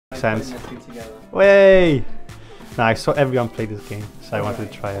sense. Way! Nah, I saw everyone play this game, so I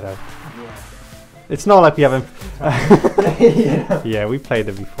wanted to try it out. Yeah. It's not like we haven't. Yeah. Yeah, we played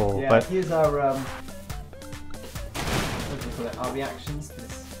it before, Yeah, but here's our what do you call it? Our reactions to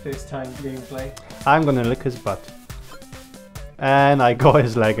this first time gameplay. I'm gonna lick his butt. And I got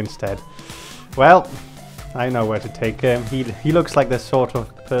his leg instead. Well, I know where to take him. He looks like the sort of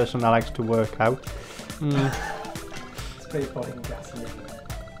person that likes to work out. Spray potting gasoline.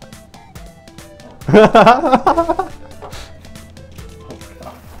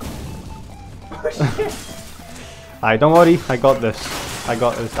 Alright, don't worry, I got this. I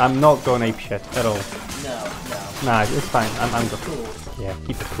got this. I'm not going ape shit at all. No. Nah, it's fine. I'm good. Cool. Yeah,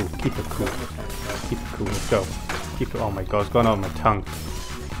 keep it cool. Keep it cool. Keep it cool. Let's go. Keep it. Oh my god, it's going on my tongue.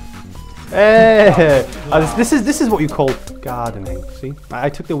 Hey! Wow. This is what you call gardening. See, I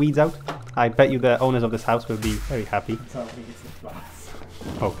took the weeds out. I bet you the owners of this house will be very happy.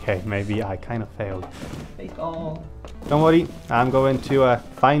 Okay, maybe I kind of failed. Don't worry, I'm going to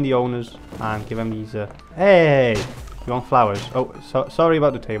find the owners and give them these. Hey, you want flowers? Oh, sorry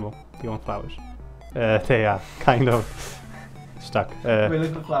about the table. Do you want flowers? They are kind of stuck. We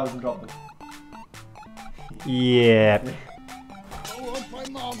look for flowers and drop them. Yeah.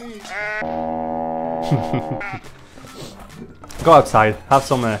 Go outside, have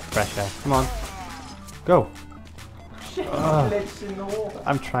some fresh air. Come on, go. Shit, glitched in the water.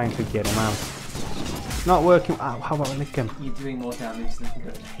 I'm trying to get him out. It's not working. Ow, how about I lick him? You're doing more damage than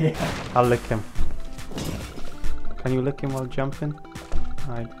good. Yeah. I'll lick him. Can you lick him while jumping?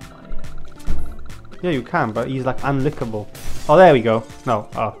 Yeah, you can, but he's like unlickable. Oh, there we go. No,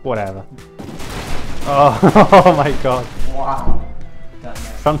 oh, whatever. Oh, oh my god. Wow.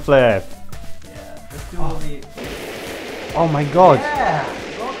 Front flip. Yeah. Let's do all the. Oh my god. Yeah.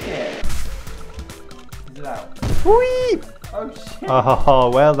 Rocket. Is it out? Whee! Oh shit.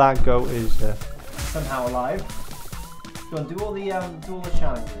 Oh, well, that goat is Somehow alive. Go on, do all the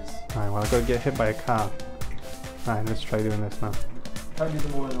challenges. Alright, well, I gotta get hit by a car. Alright, let's try doing this now. Try to do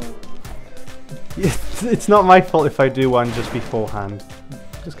them all in order. It's not my fault if I do one just beforehand.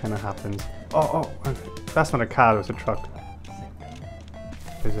 It just kind of happens. Oh, that's not a car, it's a truck.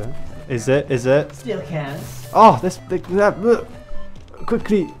 Is it? Is it? Is it? Still cans. Oh, this big.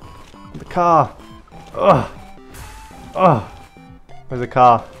 Quickly! The car! Ugh! Oh! Where's the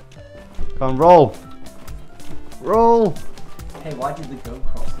car? Go on, roll! Roll! Hey, why did the goat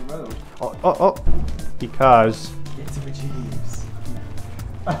cross the road? Oh! Because. It's a Jeeves.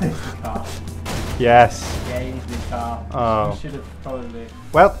 Oh, there's the car. Yes. Yeah, you need the car. Oh. You should have probably.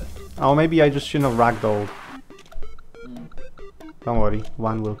 Well, oh, maybe I just shouldn't have ragdolled. Don't worry,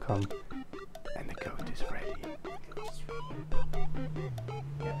 one will come. And the goat is ready.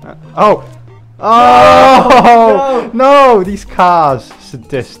 Oh! Oh! No! These cars!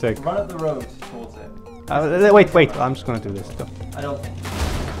 Sadistic. Run up the road towards it. Wait, I'm just gonna do this. Go. I don't think.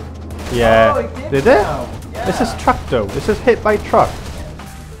 Yeah. Oh, it did it? now. Yeah. This is truck though. This is hit by truck.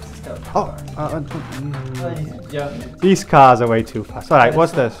 Oh. These cars are way too fast. Alright,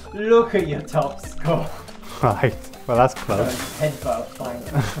 what's this? Look at your top score. Right. Well, that's close. Headbutt, fine.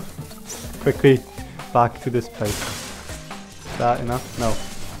 Quickly, back to this place. Is that enough? No.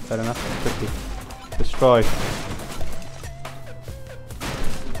 Is that enough? Quickly. Destroy.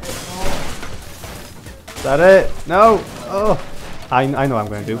 Is that it? No! Oh! I know what I'm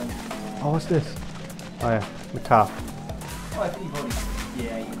going to do. Oh, what's this? Oh yeah, the car. Oh, I think you've already...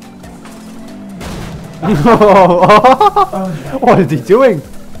 Yeah, you... Oh, what is he doing?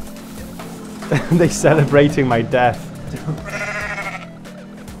 They celebrating my death.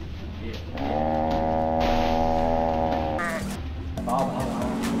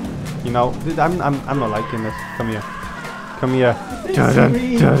 You know, I'm not liking this. Come here. Come here. Dun,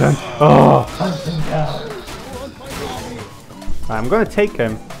 dun. Oh. I'm gonna take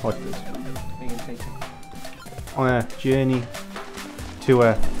him. What's this? On a journey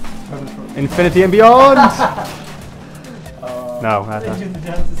to infinity and beyond. No, that's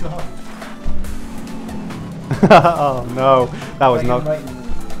not. Oh no, that was not.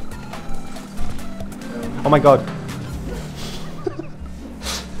 Oh my god.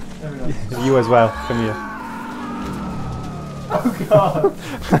 You as well. Come here. Oh god.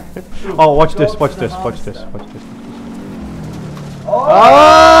 Oh, watch this. Watch this. Watch this. Watch this.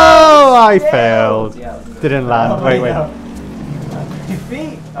 Oh, I failed. Didn't land. Wait. Your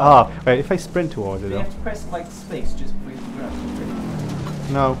feet. Oh, wait. If I sprint towards it, You though. have to press like space just breathe the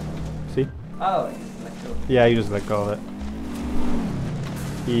ground. No. See? Oh, let go. Yeah, you just let go of it.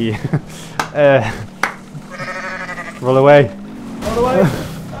 Yeah. Roll away. All the way.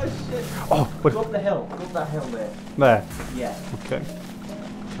 Oh shit. Oh, what? Go up the hill. Go up that hill there. There. Yeah. Okay.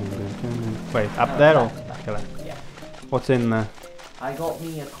 Wait, up there or? Okay, Yeah. what's in there? I got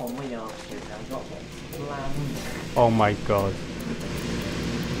me a convoy outfit. I got one slammed. Oh my god.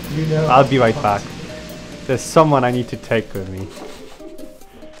 You know. I'll be right back. There's someone I need to take with me.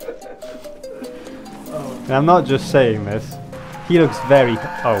 Oh. And I'm not just saying this. He looks very...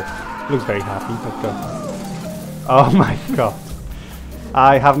 Oh, looks very happy. Let's go. Oh my god.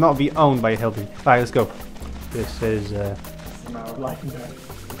 I have not been owned by a Hilton. Alright, let's go. This is... This is now life and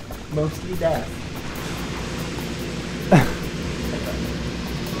death. Mostly death.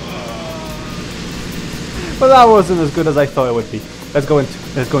 But that wasn't as good as I thought it would be. Let's go in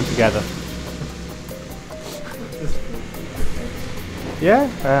together. Yeah?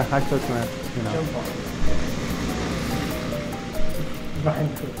 I thought gonna, you know. Jump on.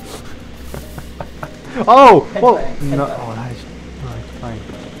 Oh! Whoa! Headbang, No, headbang. oh, that is... Right, fine.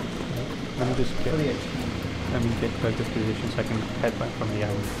 Let me just get... Brilliant. Let me get to this position so I can headbang from the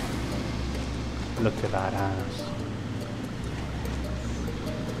out. Look at that ass.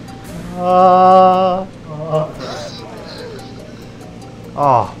 Ah! Oh.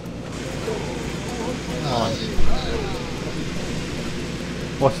 Oh. Come on.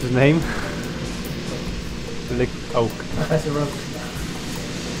 What's his name? Lick Oak. Professor Oak.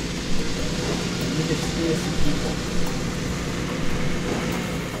 You could steer some people.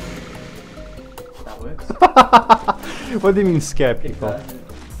 That works. What do you mean scare Get people? that.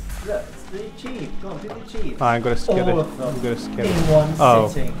 Look, it's the chief. Go on, do the chief. Oh, I'm gonna scare All of them. I'm gonna scare In one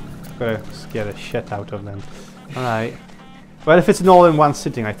sitting. Gotta scare the shit out of them. Alright. Well, if it's an all in one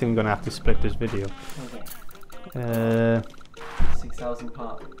sitting, I think I'm gonna have to split this video. Okay. 6,000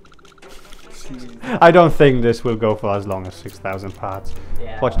 parts. I don't think this will go for as long as 6,000 parts.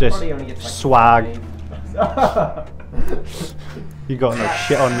 Yeah, Watch this. probably only gets like Swag. 5. You got no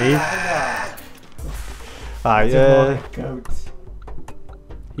shit on me. Alright, Goat.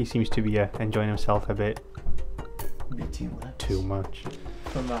 he seems to be enjoying himself a bit. A bit too much. Too much.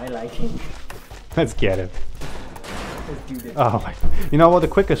 For my liking. Let's get him. Let's do this. Oh my. You know what? The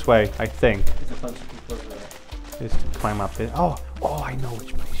quickest way, I think, There's a bunch of people over there. is to climb up this. Oh, I know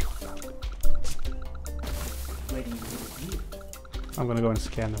which place you want to go. Where do you go? I'm gonna go and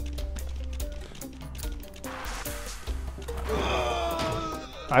scan them.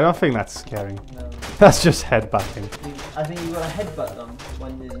 I don't think that's scaring. No. That's just headbutting. I think you gotta headbutt them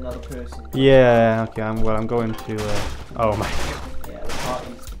when there's another person. Yeah. Okay. I'm going to. Oh my god. Yeah, the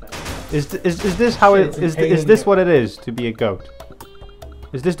party's the best. Is this how Shit, it it's a is? pain Is in this the- what it is to be a goat?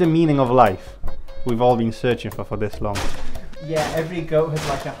 Is this the meaning of life we've all been searching for this long? Yeah, every goat has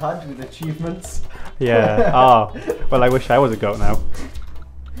like a HUD with achievements. Yeah. Oh. Well, I wish I was a goat now.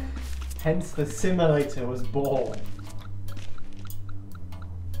 Hence the simulator was born.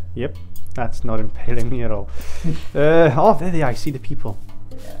 Yep. That's not impaling me at all. Oh, there they are. I see the people.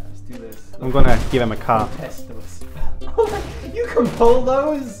 Yeah, let's do this. I'm gonna give him a car. Test us. Oh my, you can pull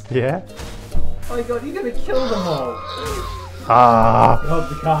those! Yeah. Oh my god, you're gonna kill them all! Ah. God,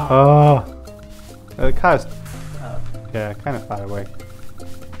 the car. Oh. The car's Oh, yeah, kind of far away.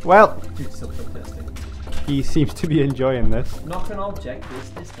 Well, dude, still protesting. he seems to be enjoying this. Knock an object this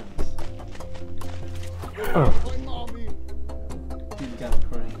distance. Oh. Do the down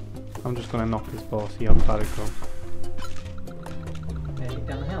crane. I'm just gonna knock this ball. See how far it goes. Yeah,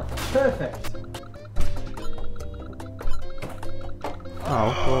 down the hill. Perfect!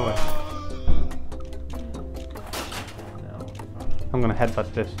 Oh, go away. No. I'm gonna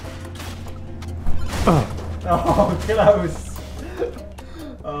headbutt this. Oh. Oh, close!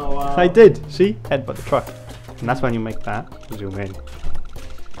 Oh wow. I did. See, headbutt the truck, and that's when you make that zoom in.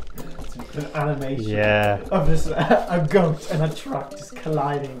 It's an animation Yeah. of this a goat and a truck just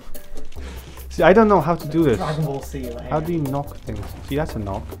colliding. See, I don't know how to do this. Dragon Ball Z. Like, How do you knock things? See, that's a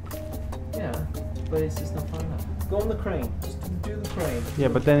knock. Yeah, but it's just not far enough. Go on the crane. Just do the crane. Yeah,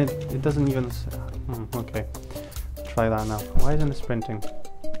 but then it doesn't even. Okay. Try that now. Why isn't it sprinting?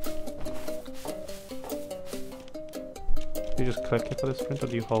 Do you just click it for the sprint or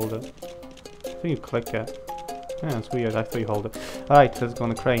do you hold it? I think you click it. Yeah, it's weird. I thought you hold it. Alright, let's go on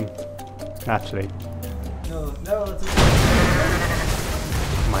the crane. Actually, No, that's a...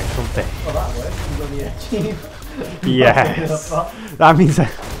 Michael Bay. Oh, that worked. You got the achieve. Yes. That means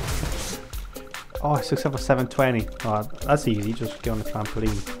oh, it's except for 720. Oh, that's easy. Just get on the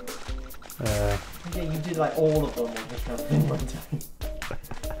trampoline. Yeah, you did like all of them on the trampoline one time.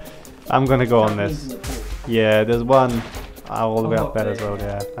 I'm gonna go on Trampolines in this. the pool. Yeah, there's one all the way Oh, up there as there, well.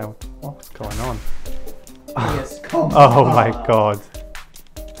 yeah. Yeah. What's going on? Yes, come Oh on. my god.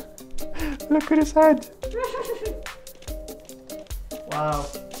 Look at his head. Wow.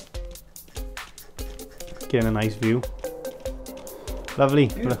 Getting a nice view. Lovely.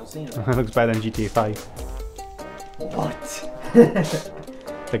 Beautiful scenery. Looks better than GTA 5. What?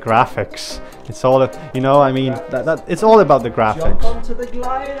 The graphics. It's all, you know, I mean, it's all about the Jump graphics. onto the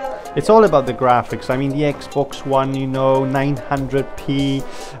glider. It's all about the graphics. I mean, the Xbox One, you know, 900p.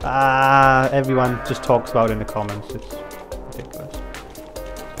 Everyone just talks about it in the comments. It's ridiculous.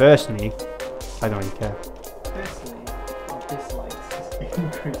 Personally, I don't really care. Personally, our dislikes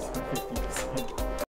increased by 50%.